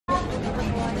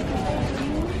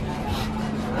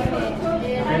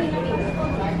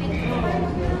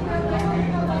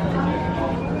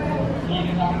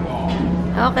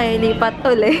Okay, lipat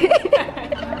ulit.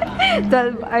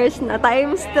 12 hours na.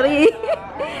 Times 3.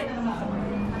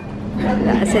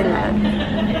 Wala sila.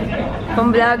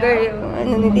 Pang-vlogger yung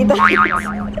ano ni Tita.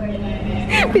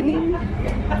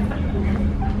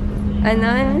 Ano?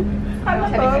 Ano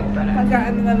to?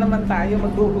 Mag-ano na naman tayo,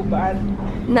 maghuhubad.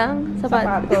 Ng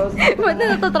sapatos. Ba't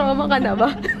natatatrauma ka na ba?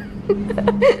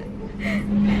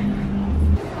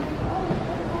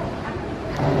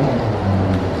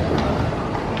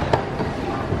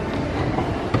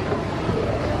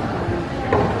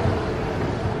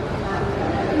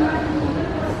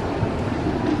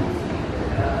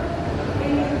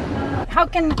 How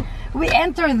can we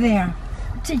enter there?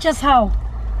 Teach us how.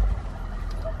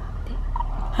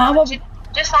 How about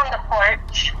just on the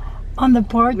porch? On the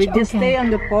porch? We just stay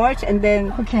on the porch and then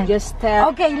just tell.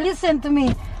 Okay, listen to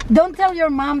me. Don't tell your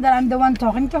mom that I'm the one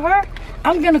talking to her.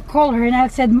 I'm gonna call her and I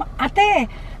said, Ate,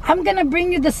 I'm gonna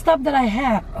bring you the stuff that I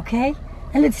have, okay?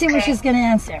 And let's see what she's gonna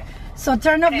answer. So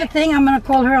turn off the thing. I'm gonna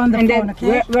call her on the phone,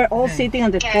 okay? We're all sitting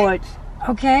on the porch.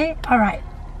 Okay? All right.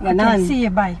 Okay, see you.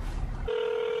 Bye.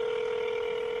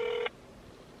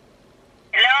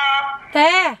 Hello?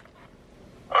 Te!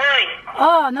 Uy!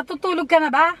 Oh, natutulog ka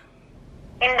na ba?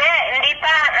 Hindi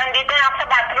pa. Nandito na ako sa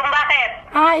bathroom. Bakit?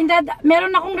 Hindi.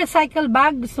 Meron akong recycle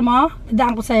bag. Gusto mo?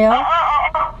 Idaan ko sa'yo? Oo.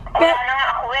 Wala na nga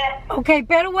ako eh. Okay,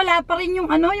 pero wala pa rin yung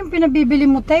ano, yung pinabibili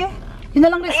mo, te. Yun na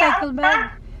lang recycle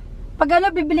bag. Pag ano,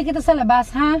 bibili kita sa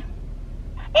labas, ha?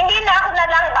 Hindi na ako na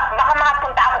lang. Baka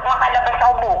makapunta ako makalabas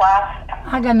ako bukas.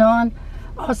 Ganon.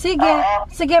 O, sige.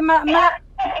 Sige,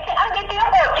 Andito yung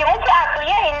kotse mo, si Atoy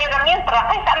yan. Hindi lang yung truck.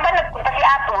 Saan ba nagpunta si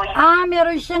Atoy?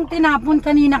 Meron siyang tinapon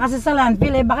kanina kasi sa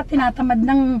landfill eh. Baka tinatamad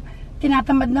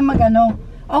ng magano.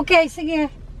 Okay, sige.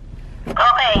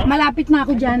 Okay. Malapit na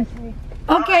ako dyan.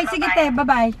 Okay, sige te.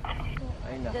 Bye-bye.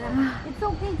 It's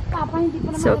okay, Papa. Hindi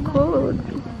pa naman. So cold.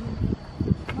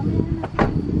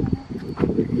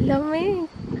 Lamig.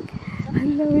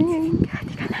 Ang lamig.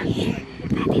 Ready ka na.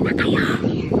 Ready na kayo.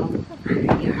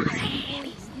 Are you ready?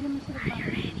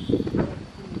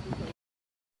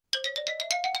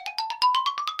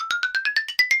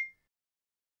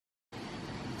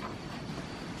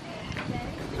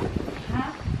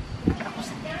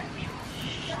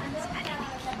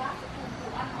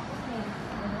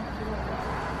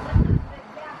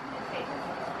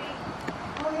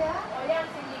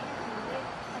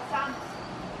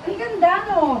 Ang ganda,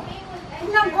 no?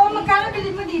 Tingnan ko, magkano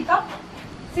bilhin mo dito?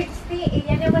 60,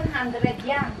 yan yung 100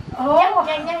 yan. Oh,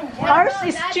 Yan. Ours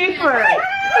is cheaper.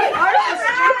 Ours is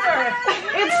cheaper.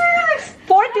 It's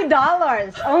 $40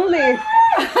 only.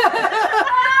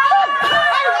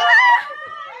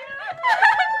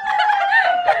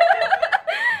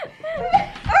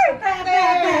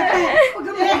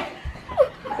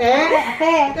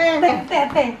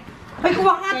 Te. Ay,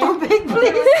 kuha nga tubig,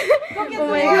 please. Oh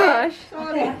my gosh.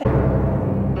 Sorry.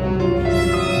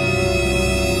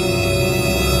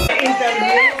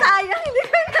 Sayang, hindi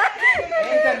ko na.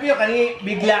 Interview,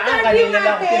 biglaan, kanina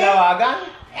lang ako tinawagan.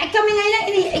 Kami ngayon,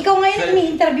 ikaw ngayon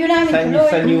ini-interview namin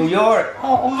tuloy. Sa New York.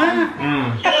 Oo nga.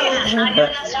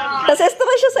 Nasesto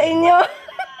siya sa inyo.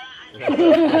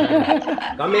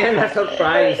 Kami na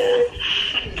surprise.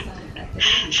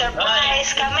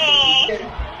 Surprise kami.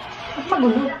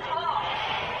 Magulo.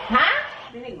 Ha?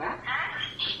 Dinig ba?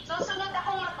 Susunod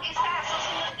akong mag-isa.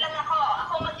 Susunod lang ako.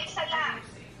 Ako mag-isa lang.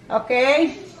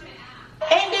 Okay?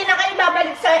 Hindi na kayo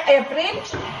babalik sa April?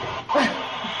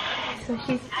 So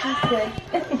she said.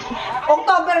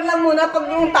 October lang muna pag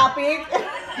yung topic.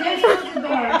 There's the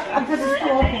door. Because it's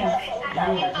too open.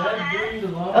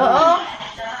 Oo.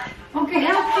 Okay,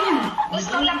 help him.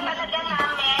 Gusto lang talaga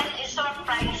namin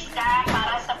i-surprise ka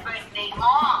para sa birthday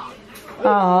mo.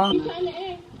 Oo.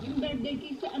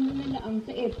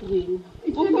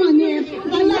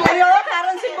 Ayo,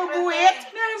 parang si Bubuit.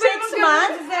 6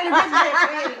 months.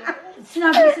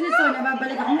 Sinabi kasi ni Sonia,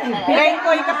 babalik akong April.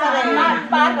 Pinainkoy ka pa rin.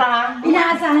 Para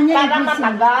Inaasahan niya para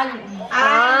matagal.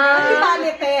 Kasi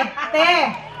bali, te.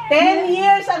 10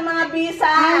 years ang mga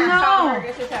visa. I know.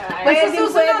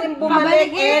 Pwedeng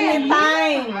bumalik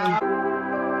anytime.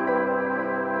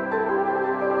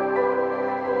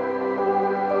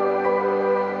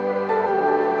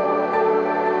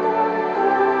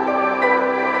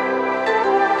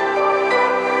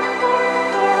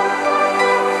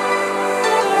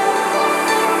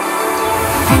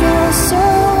 So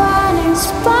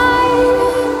uninspired.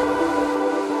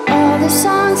 All the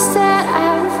songs that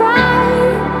I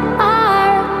write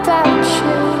are about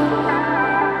you.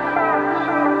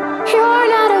 You're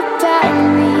not about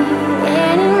me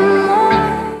anymore.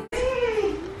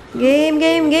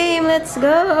 Game. Let's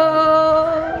go.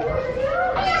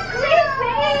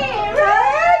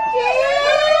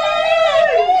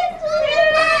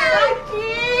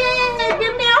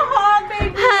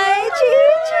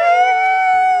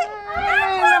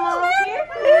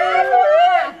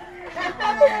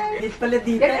 pala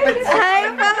dito. Hi,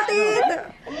 Tita!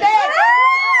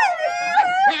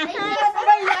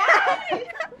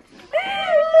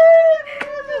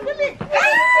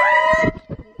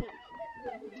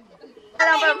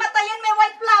 May matayin, may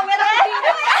white flower.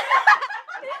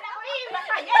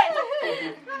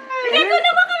 Hindi ko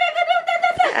naman kami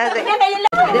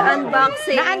the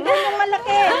unboxing. Naandun yung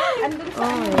malaki. Oh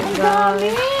my God.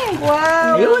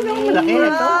 Wow. Ayun, yung malaki.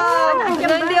 Ito.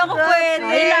 Hindi ako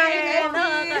pwede.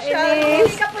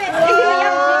 Nakakainis.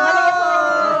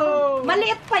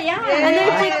 Maliit pa yan.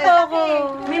 Allergic po ako.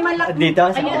 May malaki. Dito.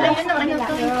 Ayun ang ano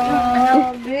to.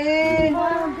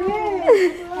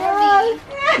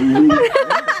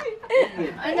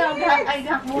 Ano, ay,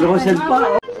 Rosel pa.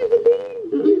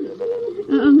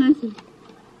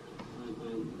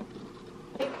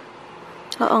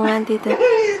 Oo nga, Tita.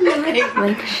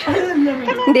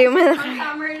 Hindi mo na.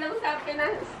 summer lang sa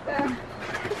Pinas.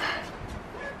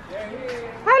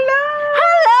 Hello!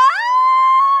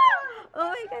 Oh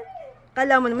my God.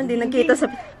 Kala mo naman, di nagkita sa...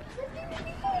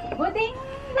 Buding!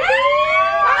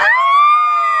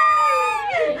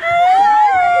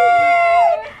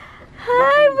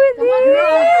 Hi, Buding!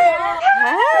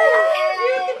 Hi!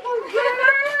 Beautiful girl!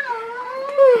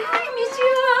 I miss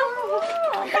you!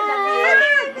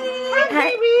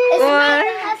 Hi, baby!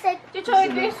 You try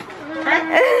this.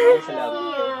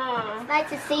 Nice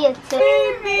to see you too.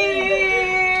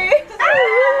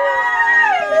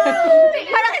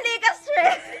 Parang hindi ka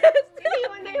stress.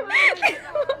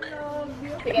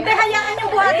 Hindi, hayaan niyo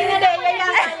buhatin ni Leia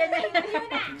yan.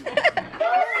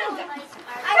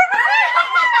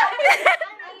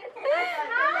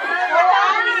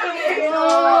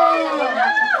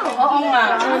 Oo nga.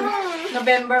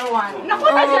 November 1. Naku,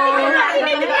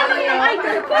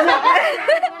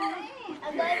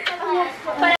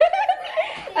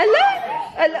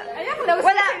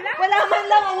 Wala man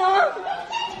lang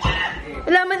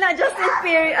wala man na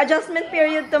adjustment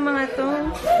period to mga to.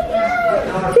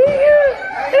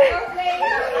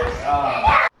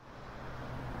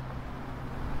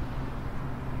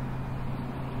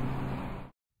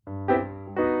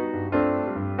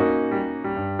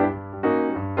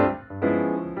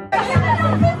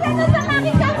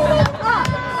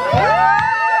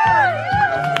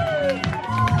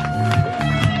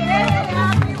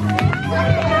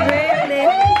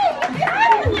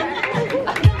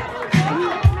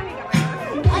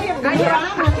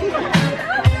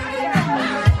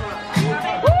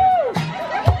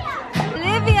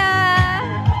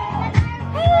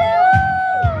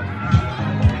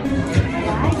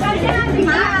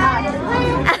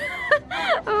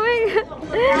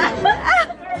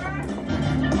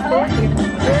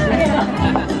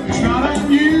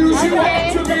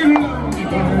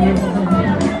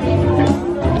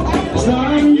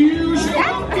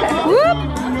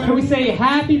 Can we say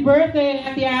happy birthday,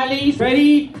 Auntie Alice?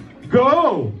 Ready?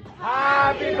 Go!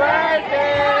 Happy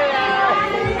birthday!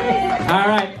 All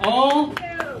right, all.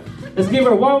 Let's give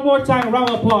her one more time round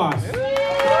of applause.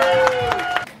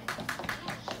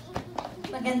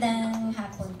 Magandang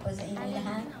hapon po sa inyo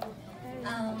lahat.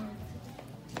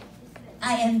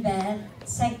 I am Beth,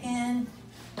 second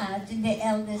to the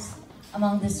eldest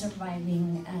among the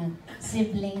surviving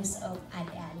siblings of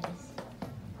Ate Alice.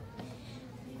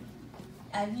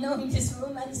 I've known this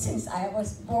woman since I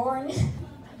was born.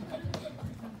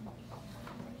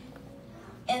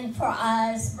 And for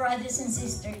us, brothers and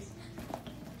sisters,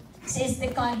 she is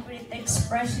the concrete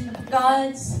expression of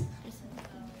God's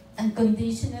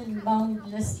unconditional,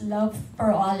 boundless love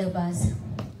for all of us.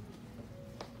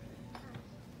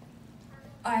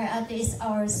 Our Ate is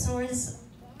our source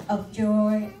of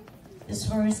joy, the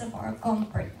source of our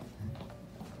comfort,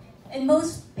 and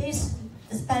most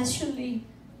especially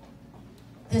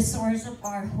the source of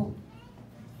our hope.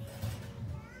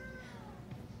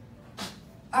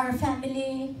 Our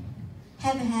family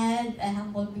have had a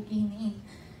humble beginning,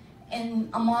 and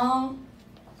among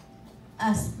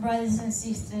us brothers and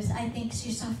sisters, I think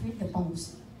she suffered the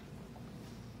most.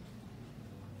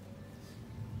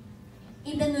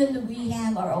 Even when we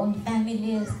have our own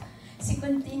families, she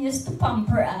continues to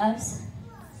pamper us.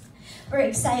 We're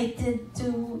excited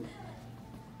to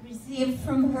receive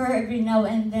from her every now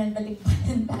and then the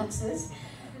button boxes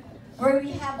where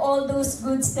we have all those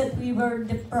goods that we were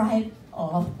deprived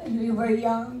of when we were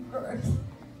younger.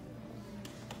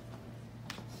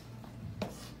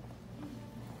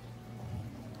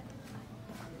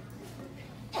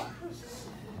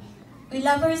 We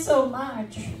love her so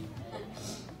much.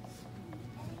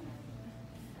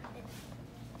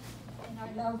 And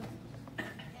our love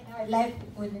and our life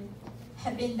wouldn't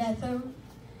have been better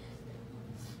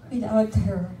without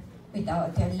her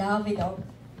love,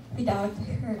 without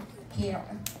her care.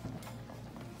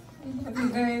 I love you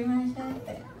very much,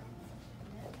 Ate.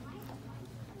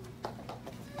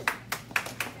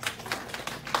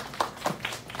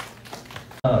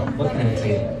 What can I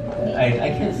say? I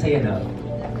can't say enough.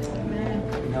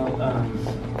 You know,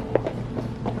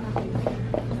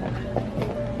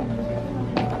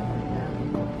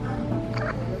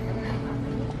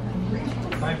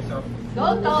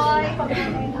 Go, Toy!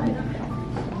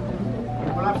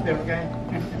 Pull up there, okay?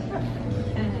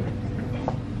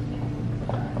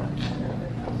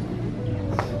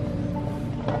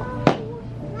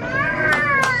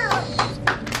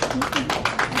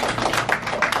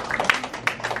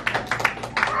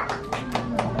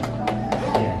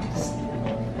 yes.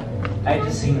 I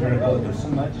just seen her go through so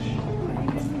much.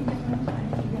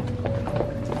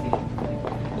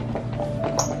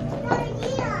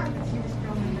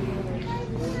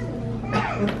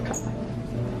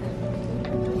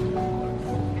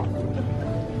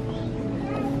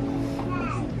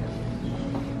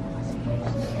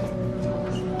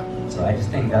 So I just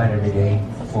thank God every day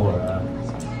for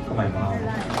my mom.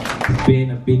 It's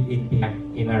been a big impact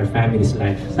in our family's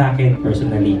life, sa akin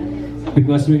personally.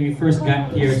 Because when we first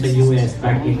got here to US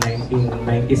back in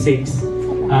 1996,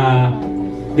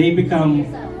 they become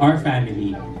our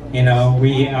family. You know,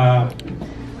 we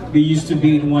used to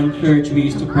be in one church. We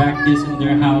used to practice in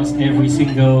their house every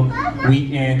single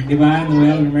weekend. Diba,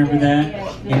 Noel, remember that?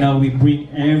 You know, we bring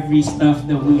every stuff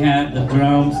that we had, the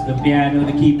drums, the piano,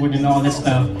 the keyboard, and all that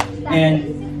stuff.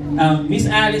 And Miss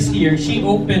Alice here, she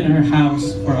opened her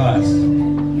house for us.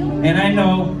 And I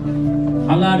know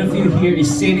a lot of you here is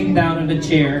sitting down on the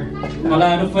chair. A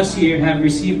lot of us here have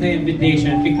received the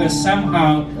invitation because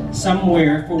somehow,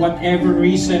 somewhere, for whatever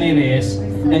reason it is,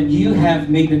 that you have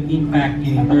made an impact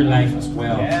in her life as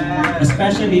well. Yeah.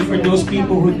 Especially for those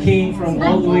people who came from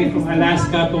all the way from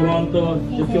Alaska, Toronto,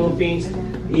 the Philippines,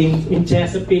 in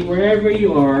Chesapeake, wherever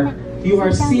you are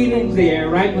sitting there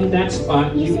right on that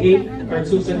spot. You ate our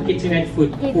Susan Kitchenette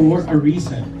food for a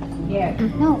reason. Yeah.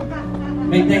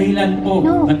 May dahilan po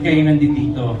ba't kayo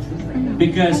nandito.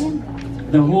 Because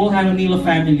the whole Hanonilo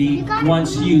family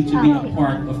wants you to be a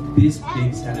part of this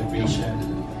big celebration.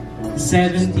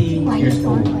 70 years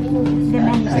old.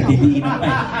 70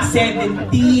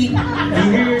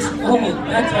 years old.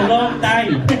 That's a long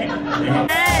time.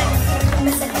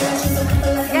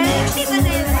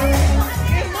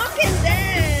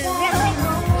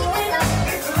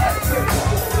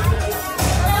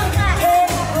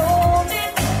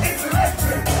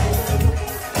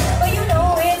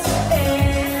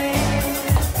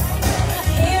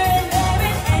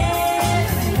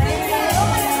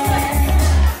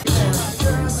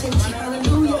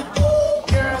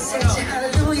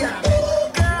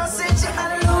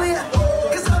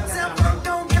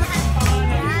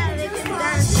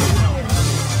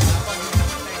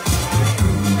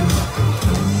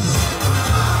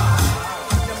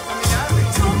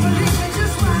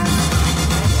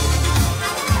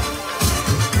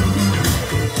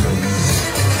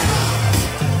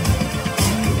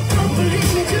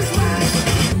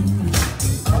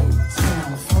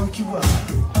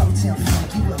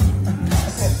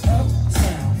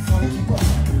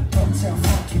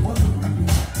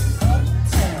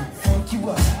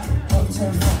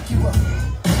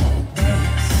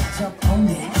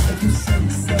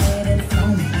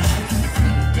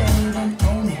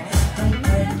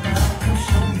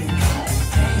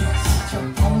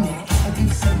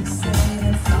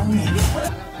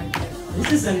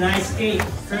 This is a nice cake,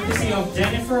 courtesy of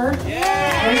Jennifer.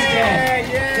 Yeah! Where's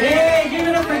Jen? Yeah! Hey, give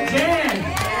it up for Jen!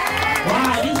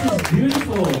 Wow, this is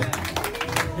beautiful.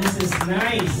 This is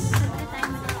nice.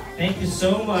 Thank you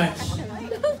so much.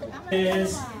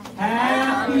 Is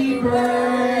happy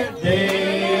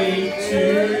birthday to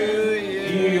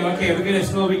you. Okay, we're gonna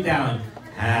slow it down.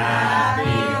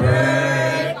 Happy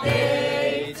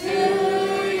birthday to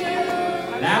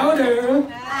you. Louder.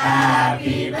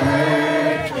 Happy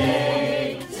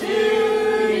birthday to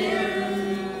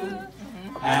you.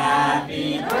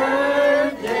 Happy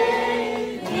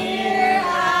birthday, dear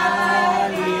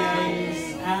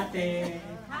Alice.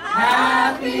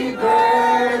 Happy birthday.